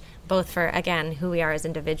approach, both for, again, who we are as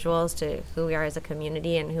individuals to who we are as a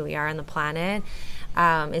community and who we are on the planet.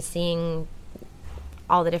 It's seeing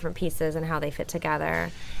all the different pieces and how they fit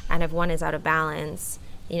together. And if one is out of balance,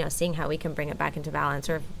 seeing how we can bring it back into balance,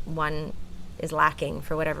 or if one is lacking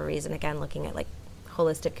for whatever reason, again, looking at like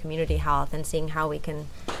holistic community health and seeing how we can,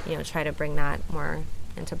 try to bring that more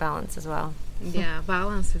into balance as well. Yeah,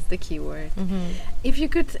 balance is the key word. Mm-hmm. If you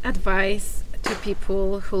could advise to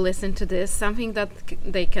people who listen to this, something that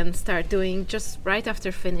they can start doing just right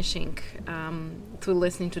after finishing to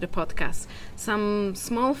listening to the podcast, some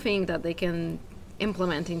small thing that they can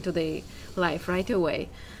implement into their life right away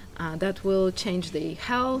that will change their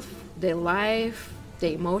health, their life,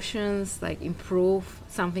 their emotions, like improve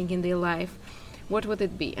something in their life, what would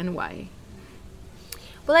it be and why?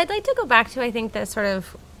 Well, I'd like to go back to, I think, the sort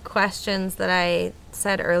of questions that I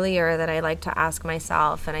said earlier that I like to ask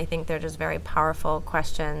myself, and I think they're just very powerful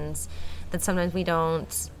questions that sometimes we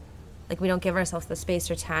don't give ourselves the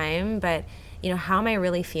space or time, but how am I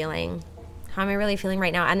really feeling? How am I really feeling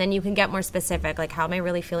right now? And then you can get more specific, like how am I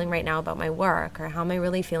really feeling right now about my work, or how am I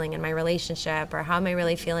really feeling in my relationship, or how am I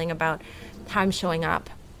really feeling about how I'm showing up,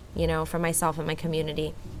 for myself and my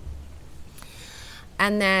community.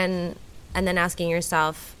 And then asking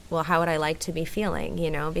yourself, well, how would I like to be feeling,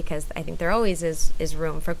 because I think there always is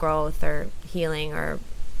room for growth or healing or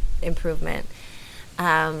improvement.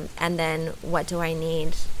 And then what do I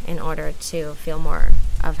need in order to feel more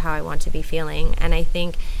of how I want to be feeling? And I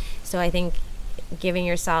think giving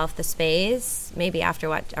yourself the space, maybe after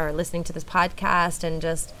listening to this podcast, and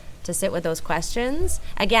just to sit with those questions.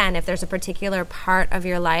 Again, if there's a particular part of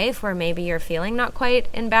your life where maybe you're feeling not quite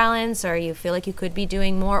in balance, or you feel like you could be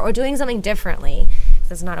doing more or doing something differently,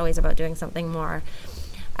 it's not always about doing something more.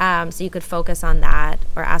 So you could focus on that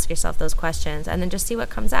or ask yourself those questions and then just see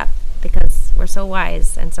what comes up, because we're so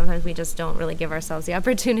wise and sometimes we just don't really give ourselves the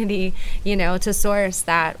opportunity, to source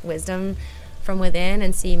that wisdom from within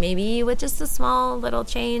and see maybe with just a small little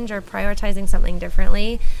change or prioritizing something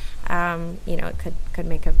differently, it could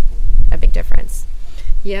make a big difference.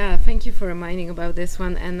 Yeah, thank you for reminding about this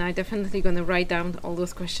one, and I definitely going to write down all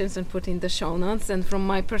those questions and put in the show notes. And from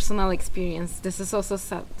my personal experience, this is also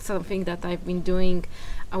something that I've been doing.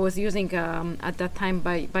 I was using at that time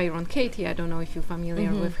by Byron Katie. I don't know if you're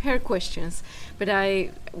familiar with her questions, but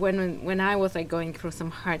when I was like going through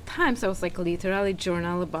some hard times, I was like literally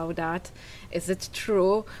journal about that. Is it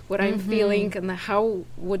true what I'm feeling, and how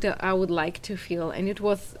I would like to feel? And it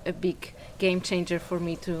was a big game changer for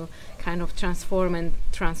me to kind of transform and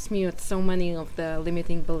transmute so many of the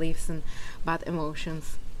limiting beliefs and bad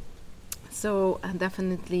emotions. So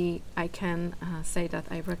definitely I can say that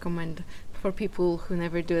I recommend for people who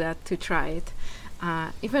never do that to try it,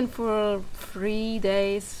 even for 3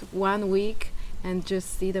 days, 1 week, and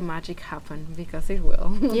just see the magic happen, because it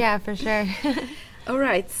will. Yeah, for sure. All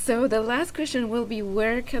right, so the last question will be,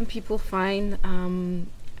 where can people find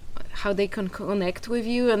how they can connect with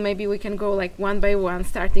you? And maybe we can go like one by one,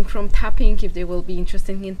 starting from tapping, if they will be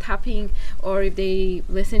interested in tapping, or if they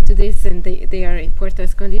listen to this and they are in Puerto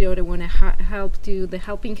Escondido, they want to help to the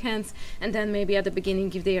Helping Hands, and then maybe at the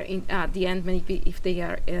beginning, if they are at the end, maybe if they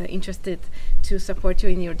are interested to support you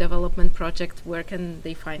in your development project, where can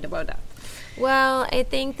they find about that? Well, I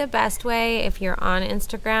think the best way, if you're on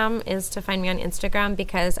Instagram, is to find me on Instagram,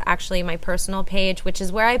 because actually my personal page, which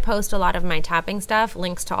is where I post a lot of my tapping stuff,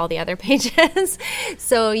 links to all the other pages.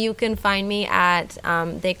 So you can find me at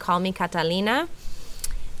They Call Me Catalina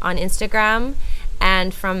on Instagram.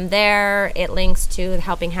 And from there, it links to the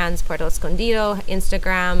Helping Hands Puerto Escondido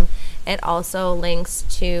Instagram. It also links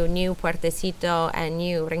to New Puertecito and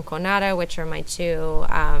New Rinconada, which are my two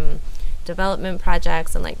development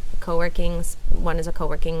projects, and like co-working. One is a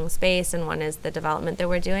co-working space and one is the development that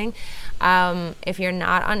we're doing. If you're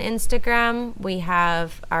not on Instagram, we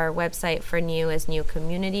have our website for New is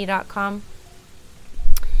newcommunity.com.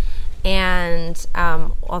 And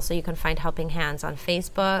also you can find Helping Hands on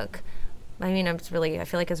Facebook. I mean, I feel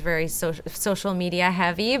like it's very social media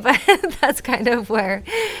heavy, but that's kind of where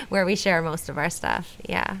we share most of our stuff.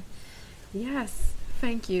 Yeah. Yes.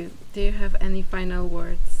 Thank you. Do you have any final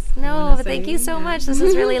words? No, thank you so much. This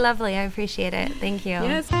is really lovely. I appreciate it. Thank you.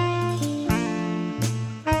 Yes.